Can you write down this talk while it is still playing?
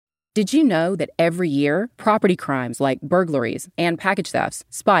Did you know that every year, property crimes like burglaries and package thefts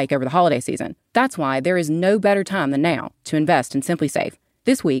spike over the holiday season? That's why there is no better time than now to invest in SimpliSafe.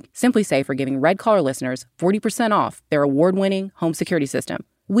 This week, SimpliSafe are giving Red Collar listeners 40% off their award-winning home security system.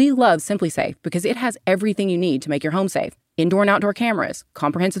 We love SimpliSafe because it has everything you need to make your home safe. Indoor and outdoor cameras,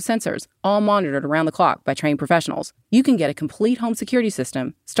 comprehensive sensors, all monitored around the clock by trained professionals. You can get a complete home security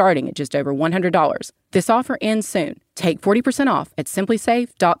system starting at just over $100. This offer ends soon. Take 40% off at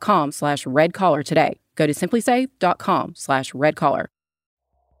simplysafe.com/redcollar today. Go to simplysafe.com/redcollar.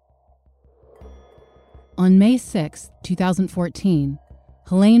 On May 6, 2014,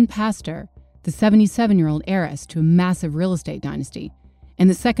 Helene Pastor, the 77-year-old heiress to a massive real estate dynasty and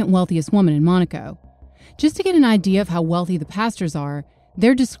the second wealthiest woman in Monaco. Just to get an idea of how wealthy the Pastors are,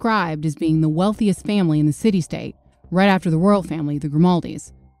 they're described as being the wealthiest family in the city-state, right after the royal family, the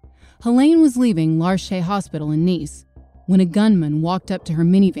Grimaldis. Helene was leaving L'Arche Hospital in Nice when a gunman walked up to her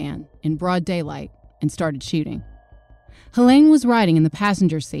minivan in broad daylight and started shooting. Helene was riding in the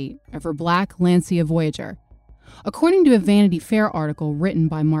passenger seat of her black Lancia Voyager. According to a Vanity Fair article written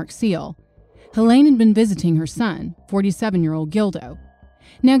by Mark Seal, Helene had been visiting her son, 47-year-old Gildo.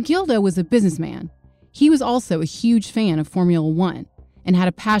 Now, Gildo was a businessman. He was also a huge fan of Formula One and had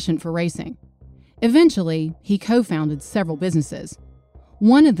a passion for racing. Eventually, he co-founded several businesses.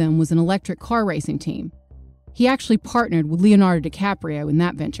 One of them was an electric car racing team. He actually partnered with Leonardo DiCaprio in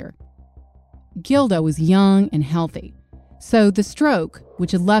that venture. Gildo was young and healthy, so the stroke,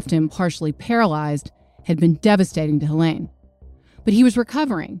 which had left him partially paralyzed, had been devastating to Helene. But he was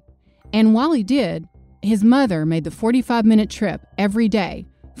recovering, and while he did, his mother made the 45-minute trip every day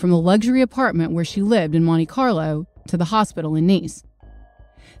from the luxury apartment where she lived in Monte Carlo to the hospital in Nice.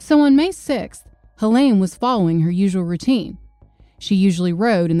 So on May 6th, Helene was following her usual routine. She usually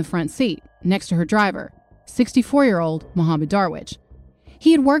rode in the front seat, next to her driver, 64-year-old Mohammed Darwish.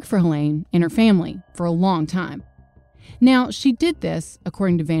 He had worked for Helene and her family for a long time. Now, she did this,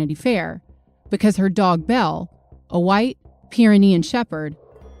 according to Vanity Fair, because her dog Belle, a white Pyrenean shepherd,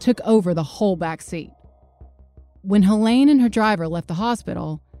 took over the whole back seat. When Helene and her driver left the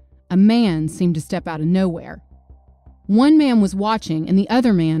hospital, a man seemed to step out of nowhere. One man was watching, and the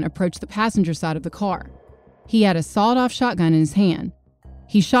other man approached the passenger side of the car. He had a sawed-off shotgun in his hand.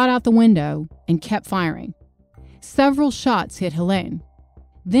 He shot out the window and kept firing. Several shots hit Helene.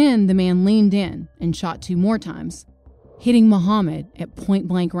 Then the man leaned in and shot 2 more times, hitting Mohammed at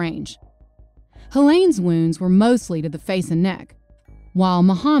point-blank range. Helene's wounds were mostly to the face and neck, while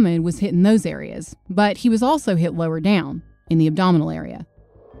Mohammed was hit in those areas, but he was also hit lower down, in the abdominal area.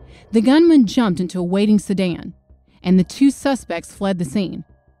 The gunman jumped into a waiting sedan, and the 2 suspects fled the scene.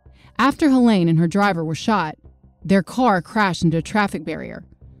 After Helene and her driver were shot, their car crashed into a traffic barrier.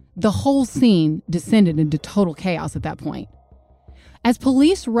 The whole scene descended into total chaos at that point. As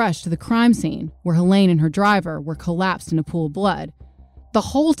police rushed to the crime scene, where Helene and her driver were collapsed in a pool of blood, the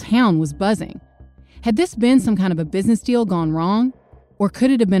whole town was buzzing. Had this been some kind of a business deal gone wrong? Or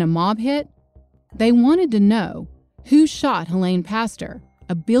could it have been a mob hit? They wanted to know who shot Helene Pastor,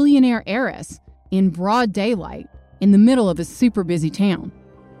 a billionaire heiress, in broad daylight in the middle of a super busy town.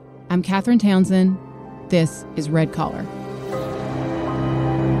 I'm Katherine Townsend. This is Red Collar.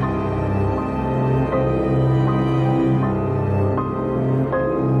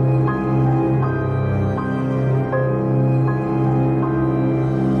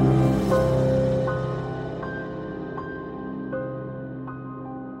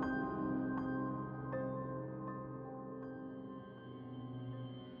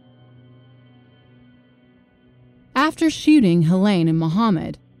 After shooting Helene and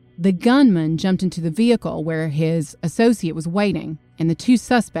Mohammed, the gunman jumped into the vehicle where his associate was waiting, and the 2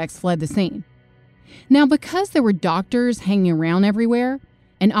 suspects fled the scene. Now, because there were doctors hanging around everywhere,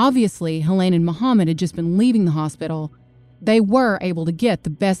 and obviously Helene and Mohammed had just been leaving the hospital, they were able to get the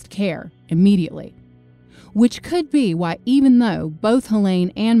best care immediately. Which could be why, even though both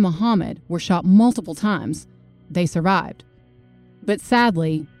Helene and Mohammed were shot multiple times, they survived. But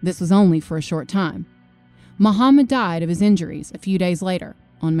sadly, this was only for a short time. Mohammed died of his injuries a few days later,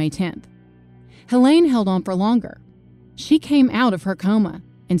 on May 10th. Helene held on for longer. She came out of her coma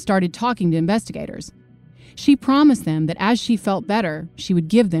and started talking to investigators. She promised them that as she felt better, she would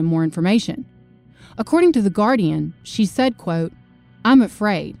give them more information. According to The Guardian, she said, quote, "I'm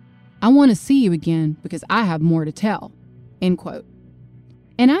afraid. I want to see you again because I have more to tell," end quote.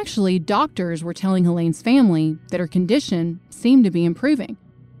 And actually, doctors were telling Helene's family that her condition seemed to be improving.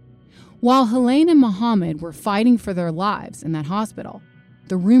 While Helene and Mohammed were fighting for their lives in that hospital,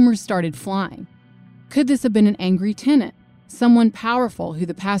 the rumors started flying. Could this have been an angry tenant, someone powerful who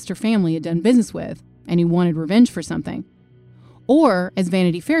the Pastor family had done business with and who wanted revenge for something? Or, as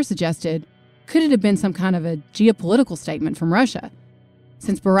Vanity Fair suggested, could it have been some kind of a geopolitical statement from Russia,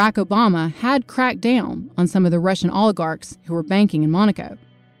 since Barack Obama had cracked down on some of the Russian oligarchs who were banking in Monaco?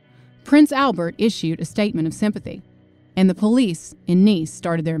 Prince Albert issued a statement of sympathy, and the police in Nice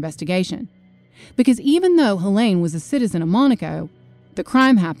started their investigation. Because even though Helene was a citizen of Monaco, the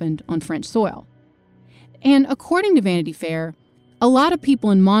crime happened on French soil. And according to Vanity Fair, a lot of people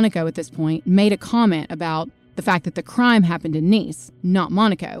in Monaco at this point made a comment about the fact that the crime happened in Nice, not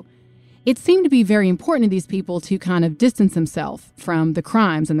Monaco. It seemed to be very important to these people to kind of distance themselves from the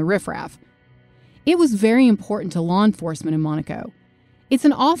crimes and the riffraff. It was very important to law enforcement in Monaco. It's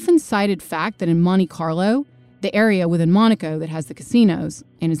an often cited fact that in Monte Carlo, the area within Monaco that has the casinos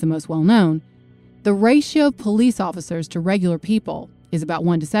and is the most well-known, the ratio of police officers to regular people is about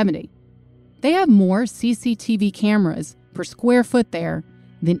 1 to 70. They have more CCTV cameras per square foot there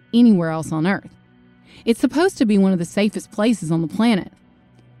than anywhere else on Earth. It's supposed to be one of the safest places on the planet.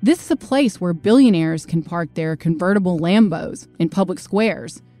 This is a place where billionaires can park their convertible Lambos in public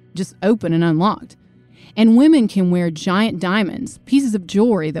squares, just open and unlocked. And women can wear giant diamonds, pieces of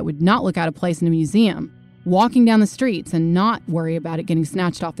jewelry that would not look out of place in a museum, walking down the streets and not worry about it getting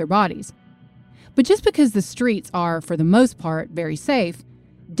snatched off their bodies. But just because the streets are, for the most part, very safe,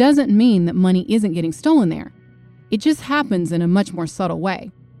 doesn't mean that money isn't getting stolen there. It just happens in a much more subtle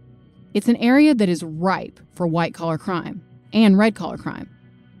way. It's an area that is ripe for white-collar crime and red-collar crime.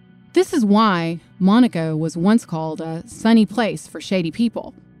 This is why Monaco was once called a sunny place for shady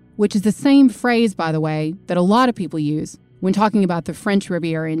people, which is the same phrase, by the way, that a lot of people use when talking about the French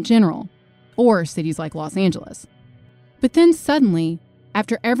Riviera in general, or cities like Los Angeles. But then suddenly,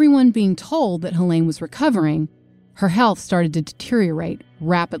 after everyone being told that Helene was recovering, her health started to deteriorate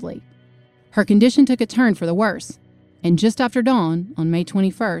rapidly. Her condition took a turn for the worse, and just after dawn, on May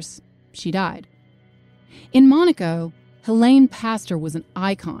 21st, she died. In Monaco, Helene Pastor was an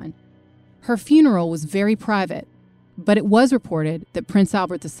icon. Her funeral was very private, but it was reported that Prince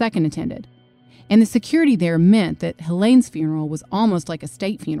Albert II attended, and the security there meant that Helene's funeral was almost like a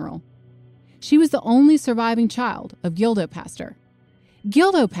state funeral. She was the only surviving child of Gildo Pastor.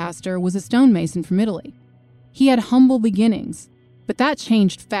 Gildo Pastor was a stonemason from Italy. He had humble beginnings, but that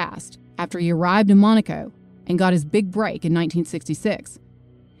changed fast after he arrived in Monaco and got his big break in 1966.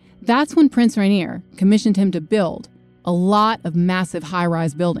 That's when Prince Rainier commissioned him to build a lot of massive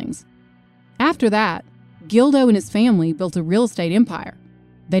high-rise buildings. After that, Gildo and his family built a real estate empire.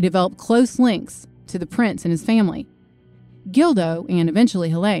 They developed close links to the prince and his family. Gildo, and eventually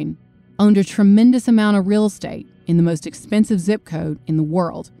Helene, owned a tremendous amount of real estate in the most expensive zip code in the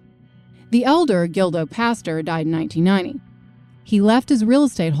world. The elder Gildo Pastor died in 1990. He left his real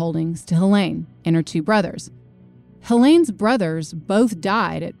estate holdings to Helene and her 2 brothers. Helene's brothers both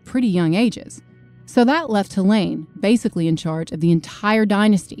died at pretty young ages, so that left Helene basically in charge of the entire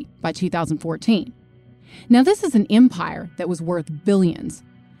dynasty by 2014. Now, this is an empire that was worth billions.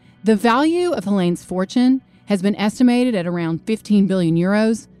 The value of Helene's fortune has been estimated at around 15 billion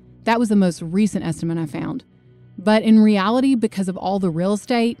euros. That was the most recent estimate I found. But in reality, because of all the real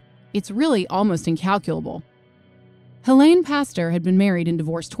estate, it's really almost incalculable. Helene Pastor had been married and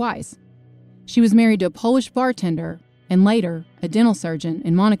divorced twice. She was married to a Polish bartender and later a dental surgeon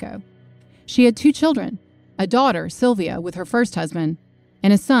in Monaco. She had 2 children, a daughter, Sylvia, with her first husband,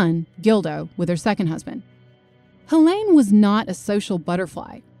 and a son, Gildo, with her second husband. Helene was not a social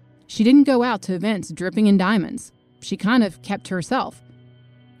butterfly. She didn't go out to events dripping in diamonds. She kind of kept to herself.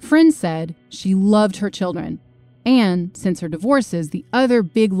 Friends said she loved her children, and since her divorces, the other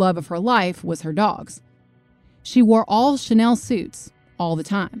big love of her life was her dogs. She wore all Chanel suits all the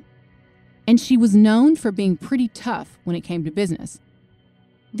time, and she was known for being pretty tough when it came to business.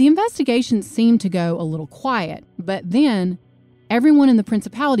 The investigation seemed to go a little quiet, but then everyone in the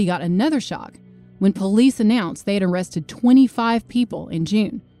principality got another shock when police announced they had arrested 25 people in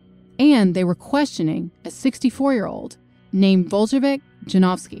June, and they were questioning a 64-year-old named Bolshevik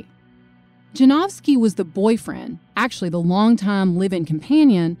Janovsky. Janovsky was the boyfriend, actually the longtime live-in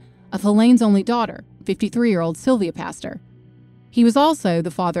companion, of Helene's only daughter, 53-year-old Sylvia Pastor. He was also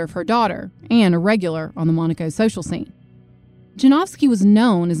the father of her daughter and a regular on the Monaco social scene. Janovsky was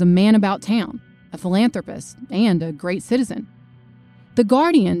known as a man about town, a philanthropist, and a great citizen. The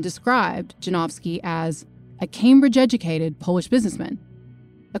Guardian described Janovsky as a Cambridge-educated Polish businessman.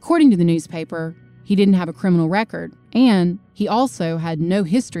 According to the newspaper, he didn't have a criminal record, and he also had no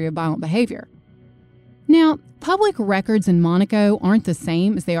history of violent behavior. Now, public records in Monaco aren't the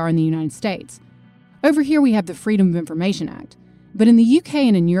same as they are in the United States. Over here we have the Freedom of Information Act, but in the UK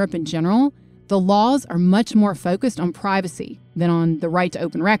and in Europe in general, the laws are much more focused on privacy than on the right to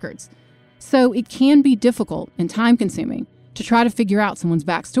open records. So it can be difficult and time-consuming to try to figure out someone's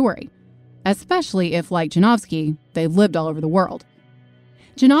backstory, especially if, like Janowski, they've lived all over the world.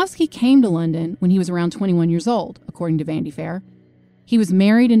 Janowski came to London when he was around 21 years old, according to Vanity Fair. He was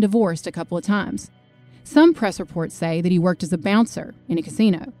married and divorced a couple of times. Some press reports say that he worked as a bouncer in a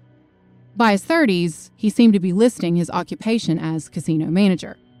casino. By his 30s, he seemed to be listing his occupation as casino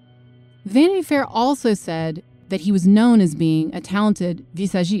manager. Vanity Fair also said that he was known as being a talented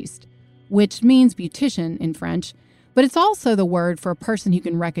visagiste, which means beautician in French, but it's also the word for a person who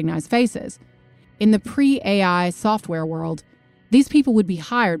can recognize faces. In the pre-AI software world, these people would be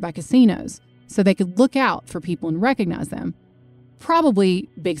hired by casinos so they could look out for people and recognize them. Probably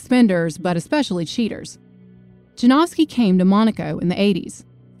big spenders, but especially cheaters. Janowski came to Monaco in the 80s.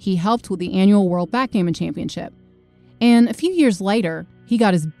 He helped with the annual World Backgammon Championship. And a few years later, he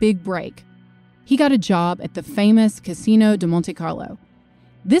got his big break. He got a job at the famous Casino de Monte Carlo.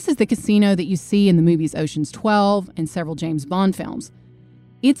 This is the casino that you see in the movies Ocean's 12 and several James Bond films.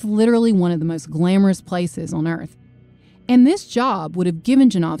 It's literally one of the most glamorous places on Earth. And this job would have given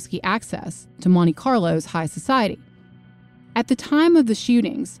Janowski access to Monte Carlo's high society. At the time of the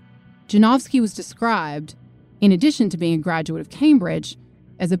shootings, Janowski was described, in addition to being a graduate of Cambridge,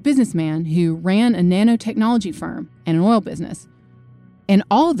 as a businessman who ran a nanotechnology firm and an oil business. And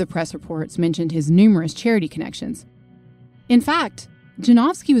all of the press reports mentioned his numerous charity connections. In fact,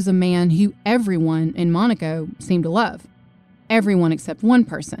 Janowski was a man who everyone in Monaco seemed to love. Everyone except one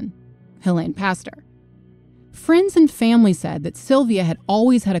person, Helene Pastor. Friends and family said that Sylvia had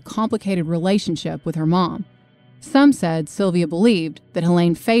always had a complicated relationship with her mom. Some said Sylvia believed that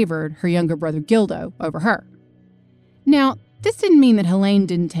Helene favored her younger brother Gildo over her. Now, this didn't mean that Helene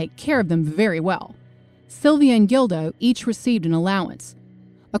didn't take care of them very well. Sylvia and Gildo each received an allowance.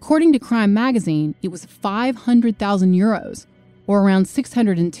 According to Crime magazine, it was 500,000 euros, or around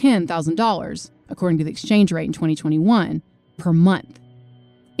 $610,000, according to the exchange rate in 2021, per month.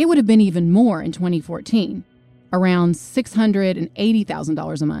 It would have been even more in 2014, around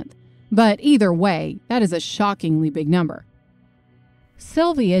 $680,000 a month. But either way, that is a shockingly big number.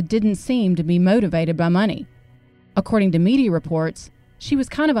 Sylvia didn't seem to be motivated by money. According to media reports, she was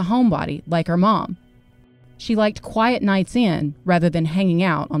kind of a homebody like her mom. She liked quiet nights in rather than hanging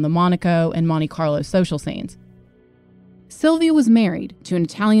out on the Monaco and Monte Carlo social scenes. Sylvia was married to an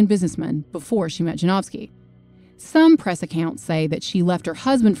Italian businessman before she met Janowski. Some press accounts say that she left her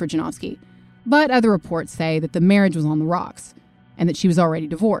husband for Janowski, but other reports say that the marriage was on the rocks and that she was already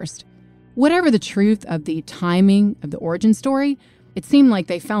divorced. Whatever the truth of the timing of the origin story, it seemed like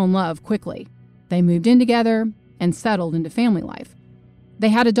they fell in love quickly. They moved in together and settled into family life. They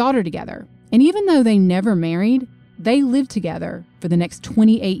had a daughter together, and even though they never married, they lived together for the next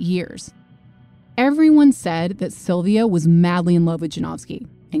 28 years. Everyone said that Sylvia was madly in love with Janowski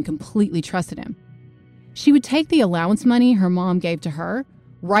and completely trusted him. She would take the allowance money her mom gave to her,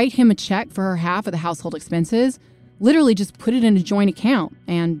 write him a check for her half of the household expenses, literally just put it in a joint account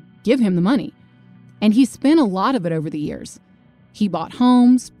and give him the money. And he spent a lot of it over the years. He bought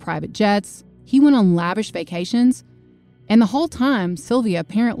homes, private jets, he went on lavish vacations, and the whole time, Sylvia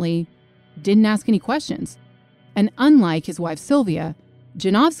apparently didn't ask any questions. And unlike his wife Sylvia,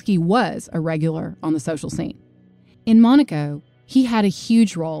 Janowski was a regular on the social scene. In Monaco, he had a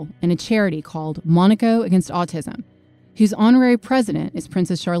huge role in a charity called Monaco Against Autism, whose honorary president is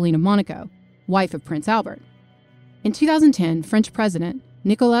Princess Charlene of Monaco, wife of Prince Albert. In 2010, French President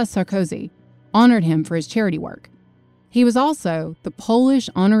Nicolas Sarkozy honored him for his charity work. He was also the Polish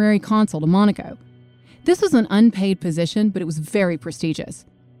honorary consul to Monaco. This was an unpaid position, but it was very prestigious.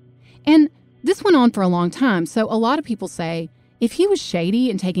 And this went on for a long time, so a lot of people say, if he was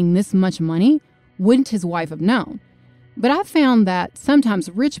shady and taking this much money, wouldn't his wife have known? But I've found that sometimes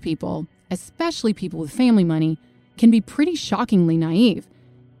rich people, especially people with family money, can be pretty shockingly naive.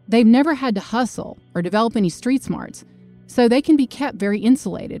 They've never had to hustle or develop any street smarts, so they can be kept very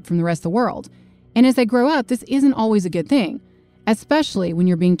insulated from the rest of the world. And as they grow up, this isn't always a good thing, especially when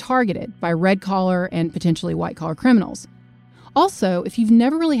you're being targeted by red-collar and potentially white-collar criminals. Also, if you've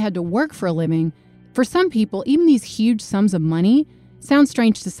never really had to work for a living, for some people, even these huge sums of money sound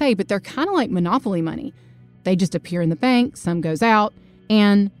strange to say, but they're kind of like monopoly money. They just appear in the bank, some goes out,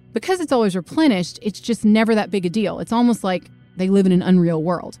 and because it's always replenished, it's just never that big a deal. It's almost like they live in an unreal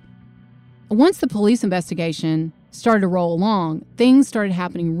world. Once the police investigation started to roll along, things started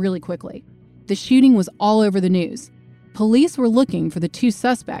happening really quickly. The shooting was all over the news. Police were looking for the two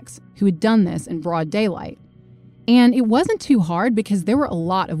suspects who had done this in broad daylight. And it wasn't too hard because there were a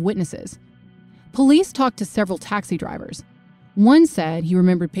lot of witnesses. Police talked to several taxi drivers. One said he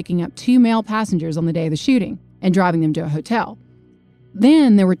remembered picking up 2 male passengers on the day of the shooting and driving them to a hotel.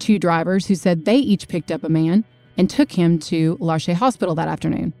 Then there were 2 drivers who said they each picked up a man and took him to L'Arche Hospital that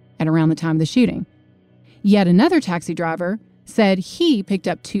afternoon at around the time of the shooting. Yet another taxi driver said he picked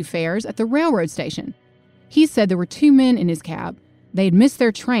up 2 fares at the railroad station. He said there were 2 men in his cab. They had missed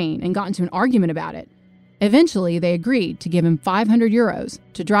their train and got into an argument about it. Eventually, they agreed to give him 500 euros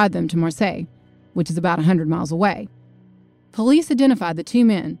to drive them to Marseille, which is about 100 miles away. Police identified the 2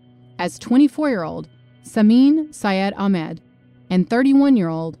 men as 24-year-old Samin Syed Ahmed and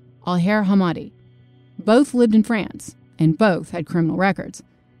 31-year-old Alher Hamadi. Both lived in France, and both had criminal records.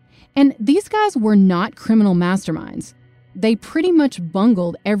 And these guys were not criminal masterminds. They pretty much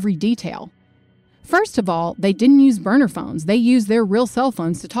bungled every detail. First of all, they didn't use burner phones. They used their real cell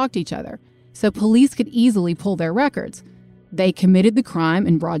phones to talk to each other, so police could easily pull their records. They committed the crime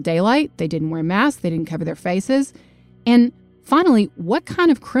in broad daylight. They didn't wear masks. They didn't cover their faces. And finally, what kind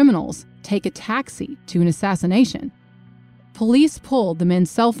of criminals take a taxi to an assassination? Police pulled the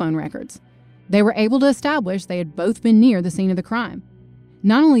men's cell phone records. They were able to establish they had both been near the scene of the crime.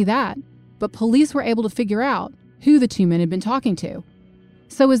 Not only that, but police were able to figure out who the 2 men had been talking to.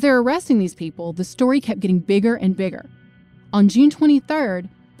 So as they're arresting these people, the story kept getting bigger and bigger. On June 23rd,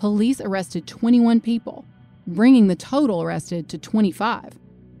 police arrested 21 people, bringing the total arrested to 25.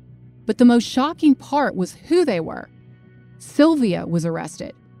 But the most shocking part was who they were. Sylvia was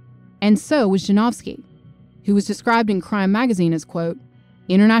arrested, and so was Janowski, who was described in Crime magazine as, quote,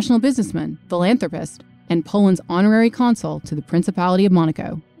 international businessman, philanthropist, and Poland's honorary consul to the Principality of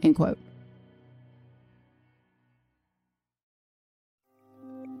Monaco, end quote.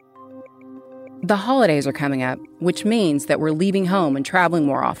 The holidays are coming up, which means that we're leaving home and traveling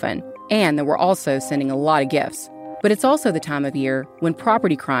more often, and that we're also sending a lot of gifts. But it's also the time of year when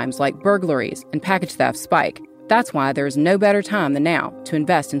property crimes like burglaries and package theft spike. That's why there's no better time than now to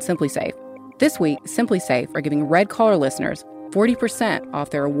invest in SimpliSafe. This week, SimpliSafe are giving Red Collar listeners 40% off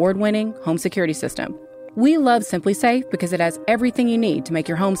their award-winning home security system. We love SimpliSafe because it has everything you need to make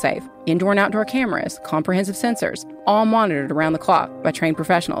your home safe. Indoor and outdoor cameras, comprehensive sensors, all monitored around the clock by trained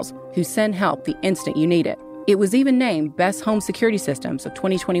professionals who send help the instant you need it. It was even named Best Home Security Systems of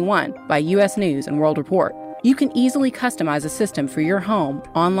 2021 by U.S. News and World Report. You can easily customize a system for your home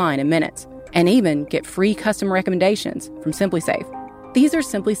online in minutes, and even get free custom recommendations from SimpliSafe. These are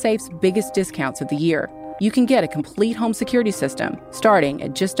SimpliSafe's biggest discounts of the year. You can get a complete home security system starting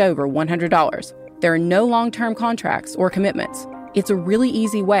at just over $100. There are no long-term contracts or commitments. It's a really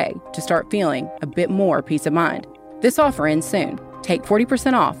easy way to start feeling a bit more peace of mind. This offer ends soon. Take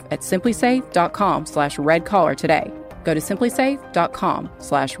 40% off at simplysafe.com/redcollar today. Go to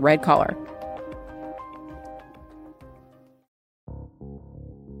simplysafe.com/redcollar.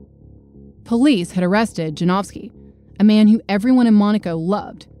 Police had arrested Janowski, a man who everyone in Monaco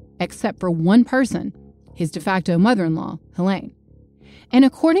loved, except for one person, his de facto mother-in-law, Helene. And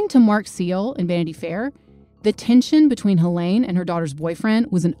according to Mark Seal in Vanity Fair, the tension between Helene and her daughter's boyfriend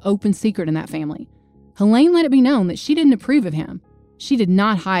was an open secret in that family. Helene let it be known that she didn't approve of him. She did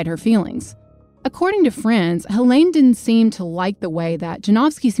not hide her feelings. According to friends, Helene didn't seem to like the way that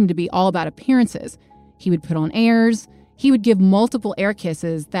Janowski seemed to be all about appearances. He would put on airs. He would give multiple air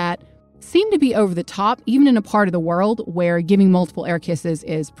kisses that seemed to be over the top, even in a part of the world where giving multiple air kisses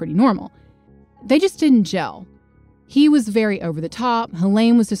is pretty normal. They just didn't gel. He was very over the top.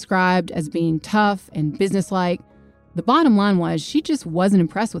 Helene was described as being tough and businesslike. The bottom line was she just wasn't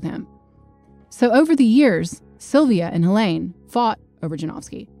impressed with him. So over the years, Sylvia and Helene fought over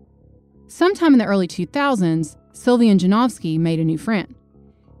Janowski. Sometime in the early 2000s, Sylvia and Janowski made a new friend.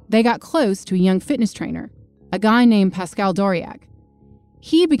 They got close to a young fitness trainer, a guy named Pascal Doriac.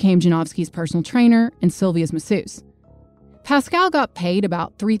 He became Janowski's personal trainer and Sylvia's masseuse. Pascal got paid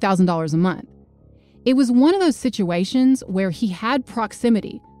about $3,000 a month. It was one of those situations where he had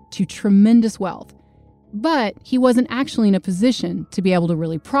proximity to tremendous wealth, but he wasn't actually in a position to be able to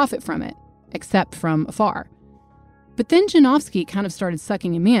really profit from it, except from afar. But then Janowski kind of started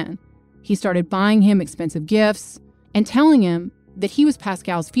sucking him in. He started buying him expensive gifts and telling him that he was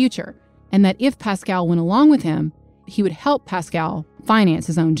Pascal's future, and that if Pascal went along with him, he would help Pascal finance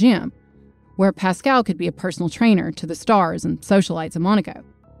his own gym, where Pascal could be a personal trainer to the stars and socialites of Monaco.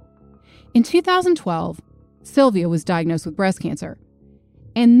 In 2012, Sylvia was diagnosed with breast cancer,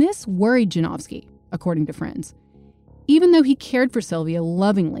 and this worried Janowski, according to friends. Even though he cared for Sylvia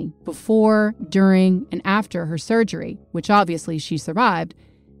lovingly before, during, and after her surgery, which obviously she survived,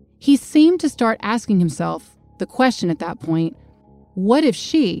 he seemed to start asking himself the question at that point, what if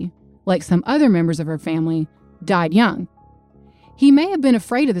she, like some other members of her family, died young? He may have been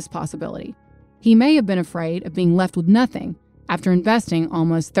afraid of this possibility. He may have been afraid of being left with nothing after investing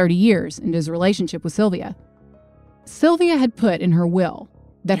almost 30 years into his relationship with Sylvia. Sylvia had put in her will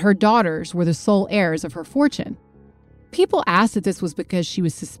that her daughters were the sole heirs of her fortune. People asked if this was because she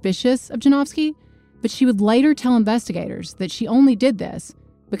was suspicious of Janofsky, but she would later tell investigators that she only did this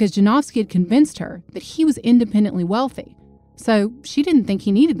because Janofsky had convinced her that he was independently wealthy, so she didn't think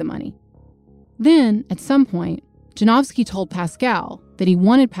he needed the money. Then, at some point, Janofsky told Pascal that he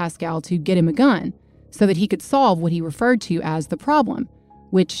wanted Pascal to get him a gun so that he could solve what he referred to as the problem,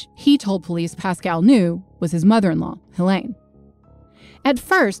 which he told police Pascal knew was his mother-in-law, Helene. At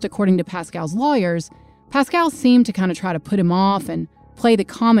first, according to Pascal's lawyers, Pascal seemed to kind of try to put him off and play the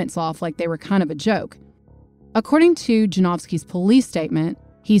comments off like they were kind of a joke. According to Janofsky's police statement,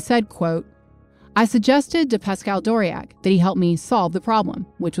 he said, quote, "I suggested to Pascal Doriac that he help me solve the problem,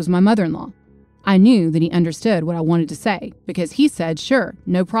 which was my mother-in-law. I knew that he understood what I wanted to say because he said, sure,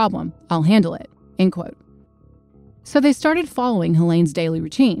 no problem, I'll handle it," end quote. So they started following Helene's daily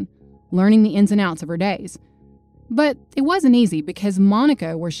routine, learning the ins and outs of her days. But it wasn't easy because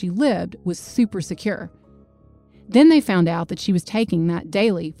Monaco, where she lived, was super secure. Then they found out that she was taking that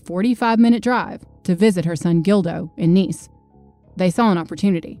daily 45-minute drive to visit her son Gildo in Nice. They saw an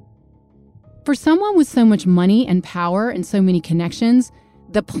opportunity. For someone with so much money and power and so many connections,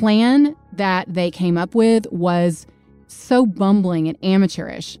 the plan that they came up with was so bumbling and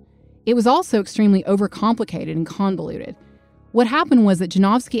amateurish. It was also extremely overcomplicated and convoluted. What happened was that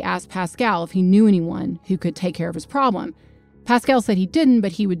Janofsky asked Pascal if he knew anyone who could take care of his problem. Pascal said he didn't,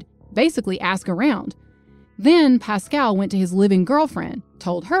 but he would basically ask around. Then Pascal went to his living girlfriend,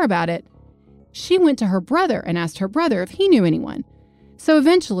 told her about it. She went to her brother and asked her brother if he knew anyone. So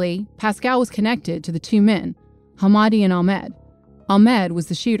eventually, Pascal was connected to the two men, Hamadi and Ahmed. Ahmed was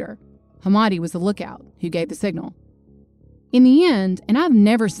the shooter. Hamadi was the lookout who gave the signal. In the end, and I've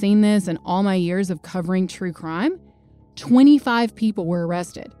never seen this in all my years of covering true crime, 25 people were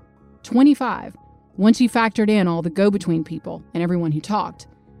arrested. 25, once you factored in all the go-between people and everyone who talked.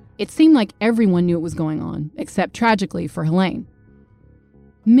 It seemed like everyone knew what was going on, except tragically for Helene.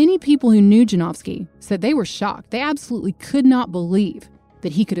 Many people who knew Janofsky said they were shocked. They absolutely could not believe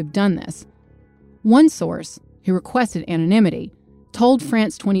that he could have done this. One source, who requested anonymity, told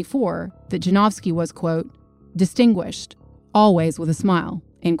France 24 that Janofsky was, quote, distinguished, always with a smile,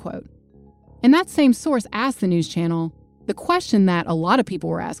 end quote. And that same source asked the news channel the question that a lot of people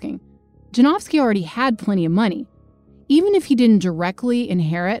were asking. Janofsky already had plenty of money. Even if he didn't directly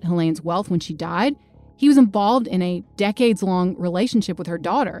inherit Helene's wealth when she died, he was involved in a decades-long relationship with her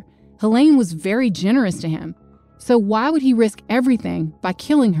daughter. Helene was very generous to him. So why would he risk everything by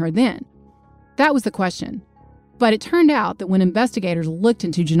killing her then? That was the question. But it turned out that when investigators looked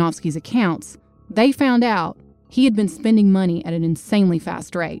into Janofsky's accounts, they found out he had been spending money at an insanely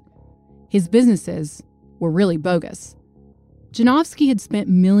fast rate. His businesses were really bogus. Janofsky had spent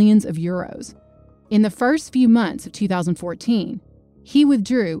millions of euros. In the first few months of 2014, he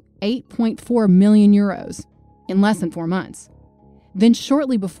withdrew 8.4 million euros in less than 4 months. Then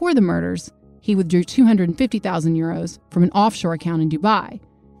shortly before the murders, he withdrew 250,000 euros from an offshore account in Dubai.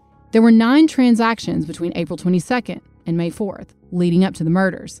 There were 9 transactions between April 22nd and May 4th, leading up to the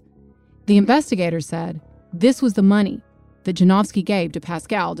murders. The investigators said this was the money that Janofsky gave to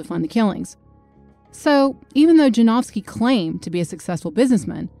Pascal to fund the killings. So, even though Janofsky claimed to be a successful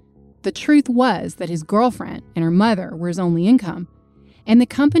businessman, the truth was that his girlfriend and her mother were his only income, and the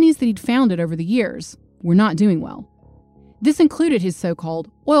companies that he'd founded over the years were not doing well. This included his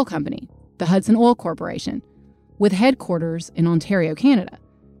so-called oil company, the Hudson Oil Corporation, with headquarters in Ontario, Canada.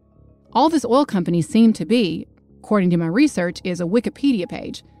 All this oil company seemed to be, according to my research, is a Wikipedia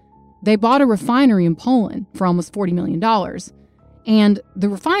page. They bought a refinery in Poland for almost $40 million, and the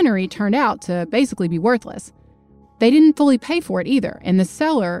refinery turned out to basically be worthless. They didn't fully pay for it either, and the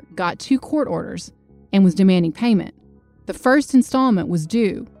seller got 2 court orders and was demanding payment. The first installment was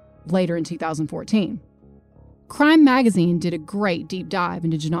due later in 2014. Crime Magazine did a great deep dive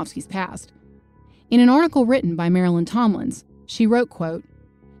into Janofsky's past. In an article written by Marilyn Tomlins, she wrote, quote,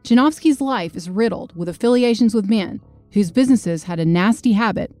 Janofsky's life is riddled with affiliations with men whose businesses had a nasty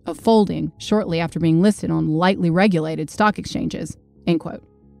habit of folding shortly after being listed on lightly regulated stock exchanges, end quote.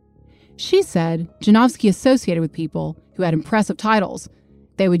 She said Janofsky associated with people who had impressive titles.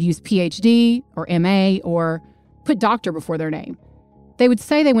 They would use PhD or MA or put doctor before their name. They would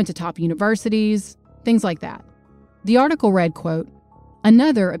say they went to top universities, things like that. The article read, quote,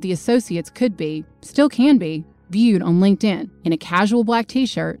 another of the associates could be, still can be, viewed on LinkedIn in a casual black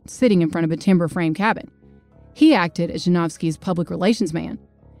t-shirt sitting in front of a timber frame cabin. He acted as Janofsky's public relations man.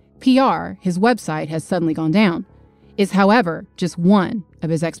 PR, his website has suddenly gone down, is, however, just one of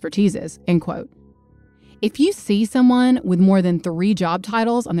his expertises, end quote. If you see someone with more than 3 job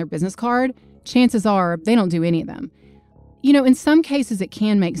titles on their business card, chances are they don't do any of them. In some cases it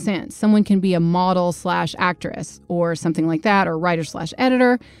can make sense. Someone can be a model/actress or something like that, or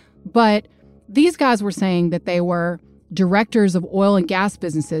writer/editor. But these guys were saying that they were directors of oil and gas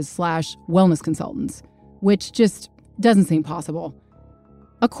businesses/wellness consultants, which just doesn't seem possible.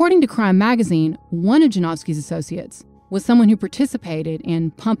 According to Crime Magazine, one of Janofsky's associates was someone who participated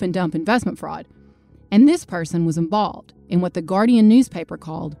in pump and dump investment fraud. And this person was involved in what the Guardian newspaper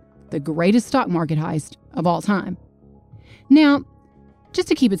called the greatest stock market heist of all time. Now, just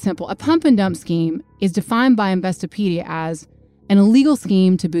to keep it simple, a pump and dump scheme is defined by Investopedia as an illegal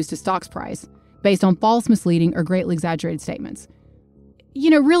scheme to boost a stock's price based on false, misleading, or greatly exaggerated statements.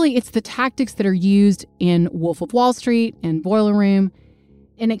 Really, it's the tactics that are used in Wolf of Wall Street and Boiler Room,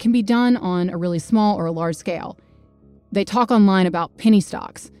 and it can be done on a really small or a large scale. They talk online about penny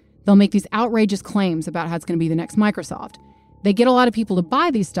stocks. They'll make these outrageous claims about how it's going to be the next Microsoft. They get a lot of people to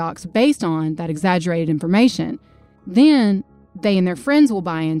buy these stocks based on that exaggerated information. Then they and their friends will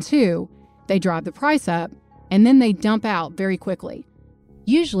buy in too. They drive the price up, and then they dump out very quickly.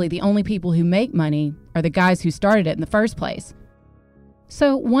 Usually the only people who make money are the guys who started it in the first place.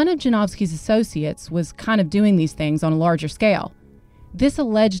 So one of Janofsky's associates was kind of doing these things on a larger scale. This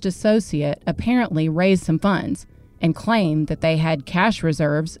alleged associate apparently raised some funds and claimed that they had cash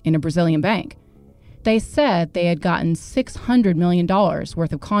reserves in a Brazilian bank. They said they had gotten $600 million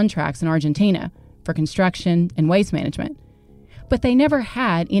worth of contracts in Argentina for construction and waste management. But they never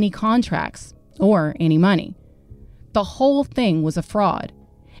had any contracts or any money. The whole thing was a fraud,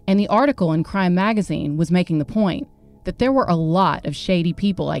 and the article in Crime Magazine was making the point that there were a lot of shady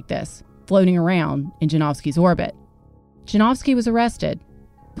people like this floating around in Janofsky's orbit. Janofsky was arrested.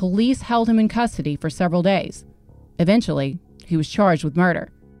 Police held him in custody for several days. Eventually, he was charged with murder.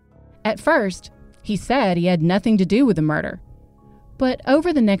 At first, he said he had nothing to do with the murder. But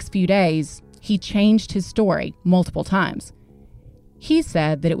over the next few days, he changed his story multiple times. He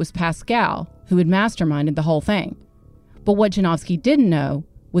said that it was Pascal who had masterminded the whole thing. But what Janofsky didn't know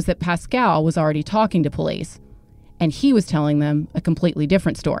was that Pascal was already talking to police, and he was telling them a completely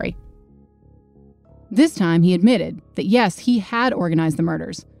different story. This time he admitted that yes, he had organized the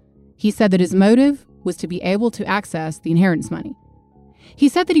murders. He said that his motive was to be able to access the inheritance money. He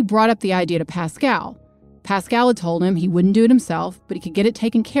said that he brought up the idea to Pascal. Pascal had told him he wouldn't do it himself, but he could get it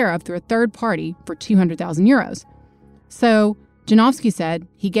taken care of through a third party for 200,000 euros. So Janofsky said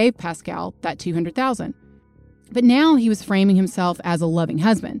he gave Pascal that 200,000. But now he was framing himself as a loving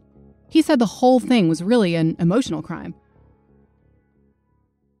husband. He said the whole thing was really an emotional crime.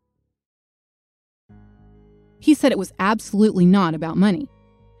 He said it was absolutely not about money.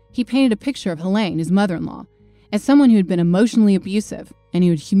 He painted a picture of Helene, his mother-in-law, as someone who had been emotionally abusive and who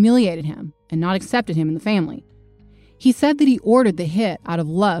had humiliated him and not accepted him in the family. He said that he ordered the hit out of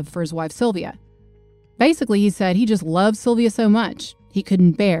love for his wife Sylvia. Basically, he said he just loved Sylvia so much he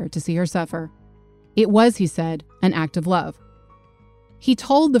couldn't bear to see her suffer. It was, he said, an act of love. He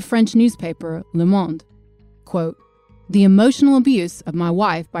told the French newspaper Le Monde, quote, "The emotional abuse of my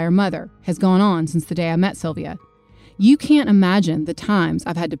wife by her mother has gone on since the day I met Sylvia. You can't imagine the times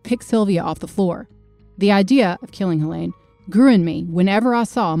I've had to pick Sylvia off the floor. The idea of killing Helene grew in me whenever I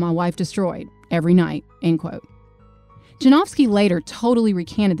saw my wife destroyed, every night," end quote. Janofsky later totally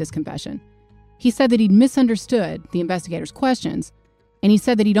recanted this confession. He said that he'd misunderstood the investigators' questions, and he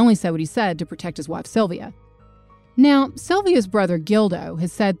said that he'd only said what he said to protect his wife Sylvia. Now, Sylvia's brother Gildo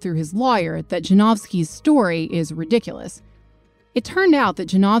has said through his lawyer that Janofsky's story is ridiculous. It turned out that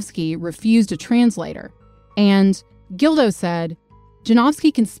Janofsky refused a translator, and Gildo said,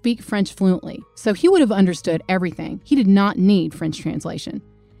 Janofsky can speak French fluently, so he would have understood everything. He did not need French translation.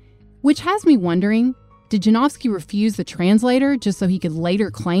 Which has me wondering, did Janofsky refuse the translator just so he could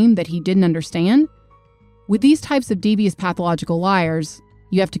later claim that he didn't understand? With these types of devious pathological liars,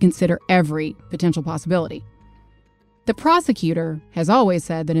 you have to consider every potential possibility. The prosecutor has always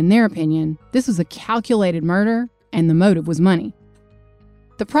said that in their opinion, this was a calculated murder and the motive was money.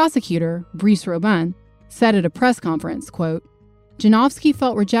 The prosecutor, Brice Robin, said at a press conference, quote, "Janofsky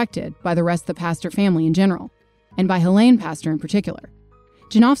felt rejected by the rest of the Pastor family in general, and by Helene Pastor in particular.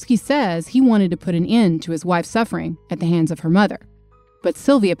 Janofsky says he wanted to put an end to his wife's suffering at the hands of her mother, but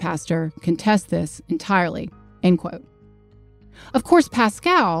Sylvia Pastor contests this entirely," end quote. Of course,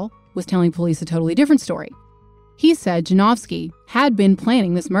 Pascal was telling police a totally different story. He said Janofsky had been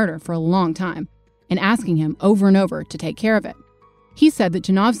planning this murder for a long time and asking him over and over to take care of it. He said that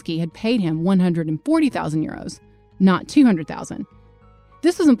Janofsky had paid him 140,000 euros, not 200,000.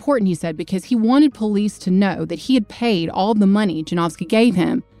 This was important, he said, because he wanted police to know that he had paid all the money Janofsky gave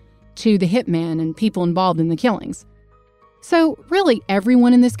him to the hitmen and people involved in the killings. So really,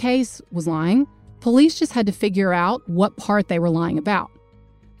 everyone in this case was lying, Police just had to figure out what part they were lying about.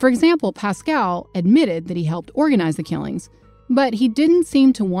 For example, Pascal admitted that he helped organize the killings, but he didn't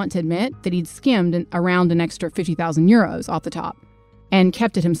seem to want to admit that he'd skimmed around an extra 50,000 euros off the top and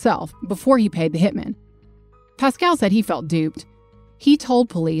kept it himself before he paid the hitman. Pascal said he felt duped. He told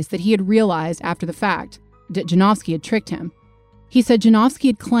police that he had realized after the fact that Janowski had tricked him. He said Janowski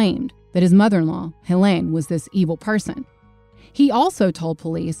had claimed that his mother-in-law, Helene, was this evil person. He also told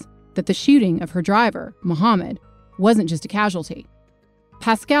police that the shooting of her driver, Mohammed, wasn't just a casualty.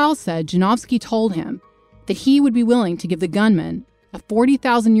 Pascal said Janowski told him that he would be willing to give the gunman a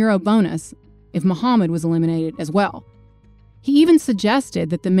 40,000 euro bonus if Mohammed was eliminated as well. He even suggested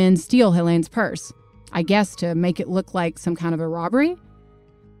that the men steal Helene's purse, I guess to make it look like some kind of a robbery.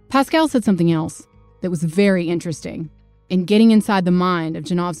 Pascal said something else that was very interesting in getting inside the mind of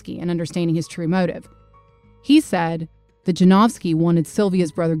Janowski and understanding his true motive. He said that Janowski wanted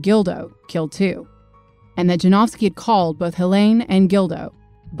Sylvia's brother Gildo killed too, and that Janowski had called both Helene and Gildo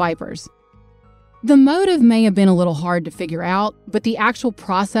vipers. The motive may have been a little hard to figure out, but the actual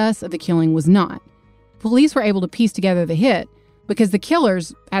process of the killing was not. Police were able to piece together the hit because the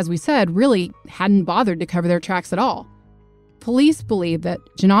killers, as we said, really hadn't bothered to cover their tracks at all. Police believe that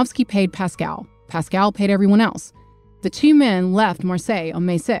Janowski paid Pascal. Pascal paid everyone else. The two men left Marseille on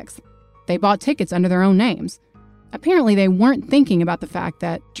May 6th. They bought tickets under their own names. Apparently, they weren't thinking about the fact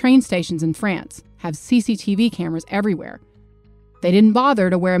that train stations in France have CCTV cameras everywhere. They didn't bother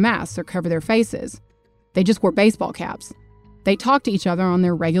to wear masks or cover their faces. They just wore baseball caps. They talked to each other on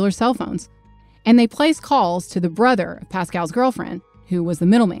their regular cell phones. And they placed calls to the brother of Pascal's girlfriend, who was the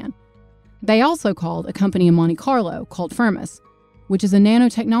middleman. They also called a company in Monte Carlo called Firmus, which is a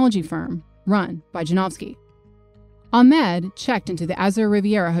nanotechnology firm run by Janowski. Ahmed checked into the Azur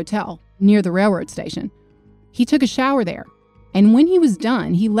Riviera Hotel near the railroad station. He took a shower there, and when he was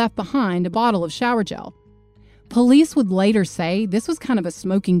done, he left behind a bottle of shower gel. Police would later say this was kind of a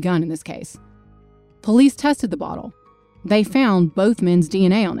smoking gun in this case. Police tested the bottle. They found both men's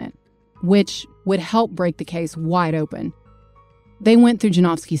DNA on it, which would help break the case wide open. They went through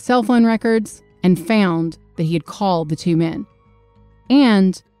Janowski's cell phone records and found that he had called the two men.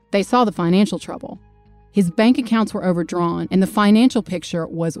 And they saw the financial trouble. His bank accounts were overdrawn, and the financial picture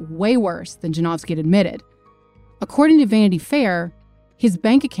was way worse than Janowski had admitted. According to Vanity Fair, his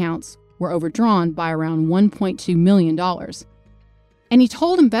bank accounts were overdrawn by around $1.2 million. And he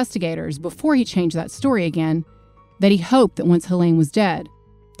told investigators before he changed that story again that he hoped that once Helene was dead,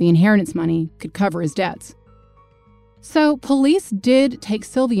 the inheritance money could cover his debts. So police did take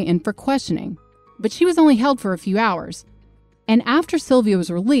Sylvia in for questioning, but she was only held for a few hours. And after Sylvia was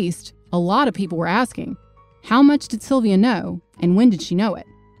released, a lot of people were asking, how much did Sylvia know and when did she know it?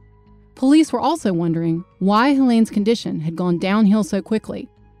 Police were also wondering why Helene's condition had gone downhill so quickly,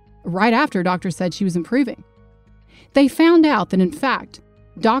 right after doctors said she was improving. They found out that, in fact,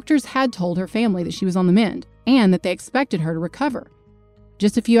 doctors had told her family that she was on the mend and that they expected her to recover.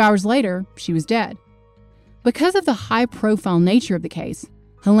 Just a few hours later, she was dead. Because of the high-profile nature of the case,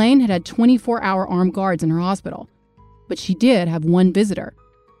 Helene had had 24-hour armed guards in her hospital, but she did have one visitor.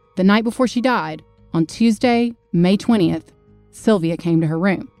 The night before she died, on Tuesday, May 20th, Sylvia came to her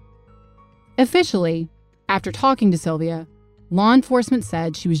room. Officially, after talking to Sylvia, law enforcement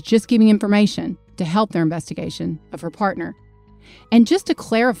said she was just giving information to help their investigation of her partner. And just to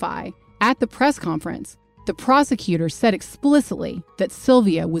clarify, at the press conference, the prosecutor said explicitly that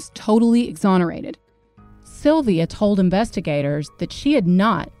Sylvia was totally exonerated. Sylvia told investigators that she had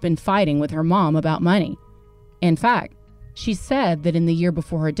not been fighting with her mom about money. In fact, she said that in the year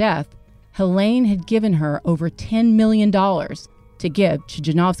before her death, Helene had given her over $10 million to give to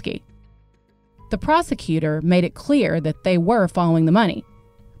Janowski. The prosecutor made it clear that they were following the money,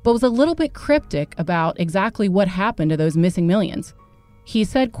 but was a little bit cryptic about exactly what happened to those missing millions. He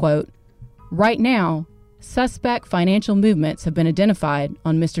said, quote, "Right now, suspect financial movements have been identified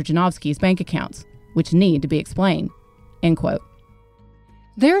on Mr. Janowski's bank accounts, which need to be explained," end quote.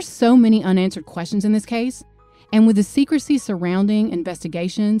 There are so many unanswered questions in this case, and with the secrecy surrounding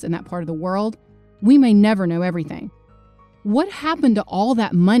investigations in that part of the world, we may never know everything. What happened to all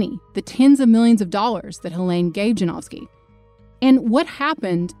that money, the tens of millions of dollars that Helene gave Janowski? And what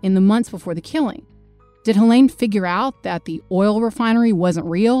happened in the months before the killing? Did Helene figure out that the oil refinery wasn't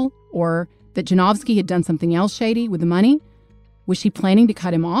real, or that Janowski had done something else shady with the money? Was she planning to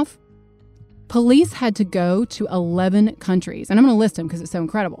cut him off? Police had to go to 11 countries, and I'm going to list them because it's so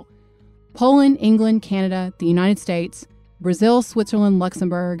incredible. Poland, England, Canada, the United States, Brazil, Switzerland,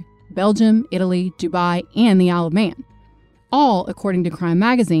 Luxembourg, Belgium, Italy, Dubai, and the Isle of Man. All, according to Crime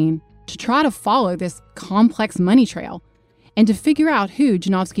Magazine, to try to follow this complex money trail and to figure out who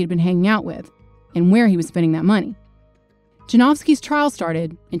Janowski had been hanging out with. and where he was spending that money. Janowski's trial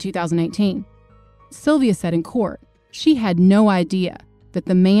started in 2018. Sylvia said in court she had no idea that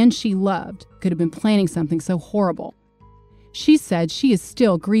the man she loved could have been planning something so horrible. She said she is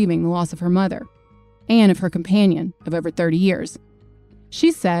still grieving the loss of her mother and of her companion of over 30 years.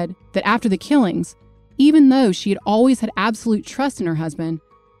 She said that after the killings, even though she had always had absolute trust in her husband,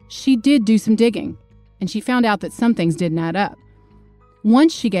 she did do some digging, and she found out that some things didn't add up.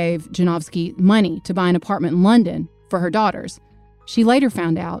 Once she gave Janowski money to buy an apartment in London for her daughters. She later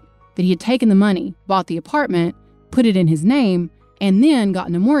found out that he had taken the money, bought the apartment, put it in his name, and then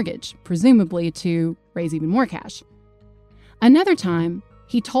gotten a mortgage, presumably to raise even more cash. Another time,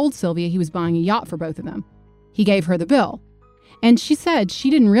 he told Sylvia he was buying a yacht for both of them. He gave her the bill, and she said she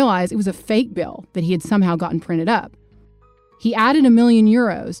didn't realize it was a fake bill that he had somehow gotten printed up. He added €1 million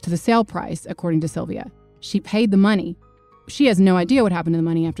to the sale price, according to Sylvia. She paid the money. She has no idea what happened to the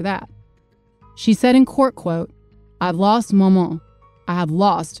money after that. She said in court, quote, "I've lost maman. I have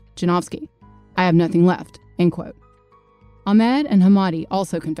lost Janowski. I have nothing left," end quote. Ahmed and Hamadi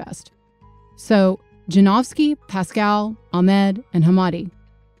also confessed. So Janowski, Pascal, Ahmed, and Hamadi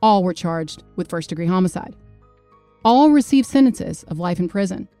all were charged with first-degree homicide. All received sentences of life in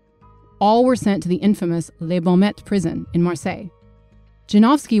prison. All were sent to the infamous Les Baumettes prison in Marseille.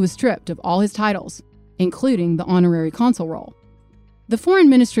 Janowski was stripped of all his titles, including the honorary consul role. The Foreign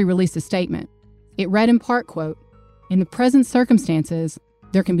Ministry released a statement. It read in part, quote, "In the present circumstances,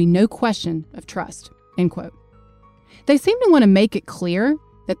 there can be no question of trust," end quote. They seem to want to make it clear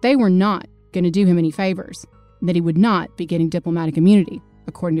that they were not going to do him any favors, and that he would not be getting diplomatic immunity,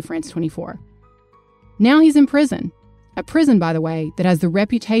 according to France 24. Now he's in prison. A prison, by the way, that has the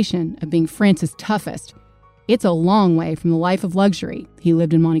reputation of being France's toughest. It's a long way from the life of luxury he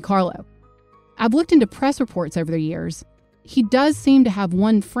lived in Monte Carlo. I've looked into press reports over the years. He does seem to have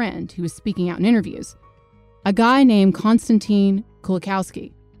one friend who is speaking out in interviews, a guy named Konstantin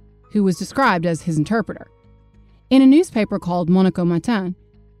Kulikowski, who was described as his interpreter. In a newspaper called Monaco Matin,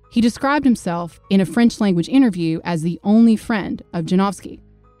 he described himself in a French-language interview as the only friend of Janowski.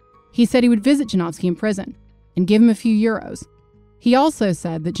 He said he would visit Janowski in prison and give him a few euros. He also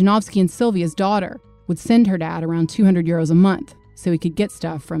said that Janowski and Sylvia's daughter would send her dad around €200 a month so he could get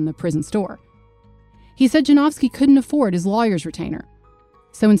stuff from the prison store. He said Janowski couldn't afford his lawyer's retainer,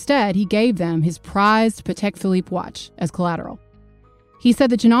 so instead he gave them his prized Patek Philippe watch as collateral. He said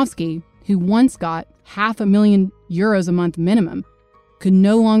that Janowski, who once got €500,000 a month minimum, could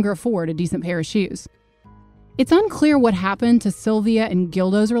no longer afford a decent pair of shoes. It's unclear what happened to Sylvia and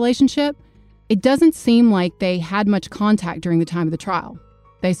Gildo's relationship. It doesn't seem like they had much contact during the time of the trial.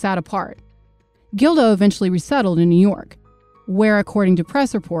 They sat apart. Gildo eventually resettled in New York, where, according to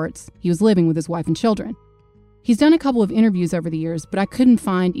press reports, he was living with his wife and children. He's done a couple of interviews over the years, but I couldn't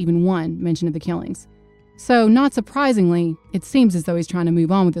find even one mention of the killings. So, not surprisingly, it seems as though he's trying to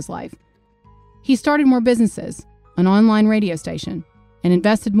move on with his life. He started more businesses, an online radio station, and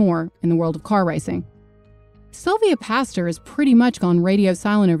invested more in the world of car racing. Sylvia Pastor has pretty much gone radio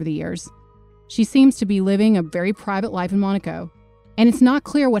silent over the years. She seems to be living a very private life in Monaco, and it's not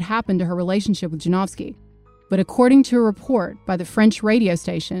clear what happened to her relationship with Janowski. But according to a report by the French radio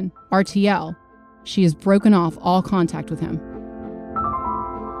station, RTL, she has broken off all contact with him.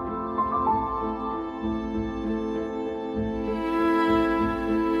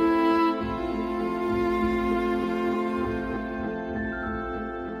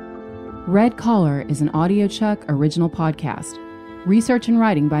 Red Collar is an AudioChuck original podcast. Research and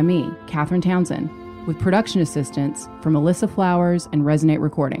writing by me, Katherine Townsend, with production assistance from Alyssa Flowers and Resonate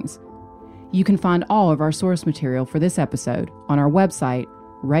Recordings. You can find all of our source material for this episode on our website,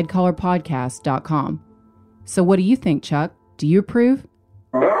 redcollarpodcast.com. So what do you think, Chuck? Do you approve?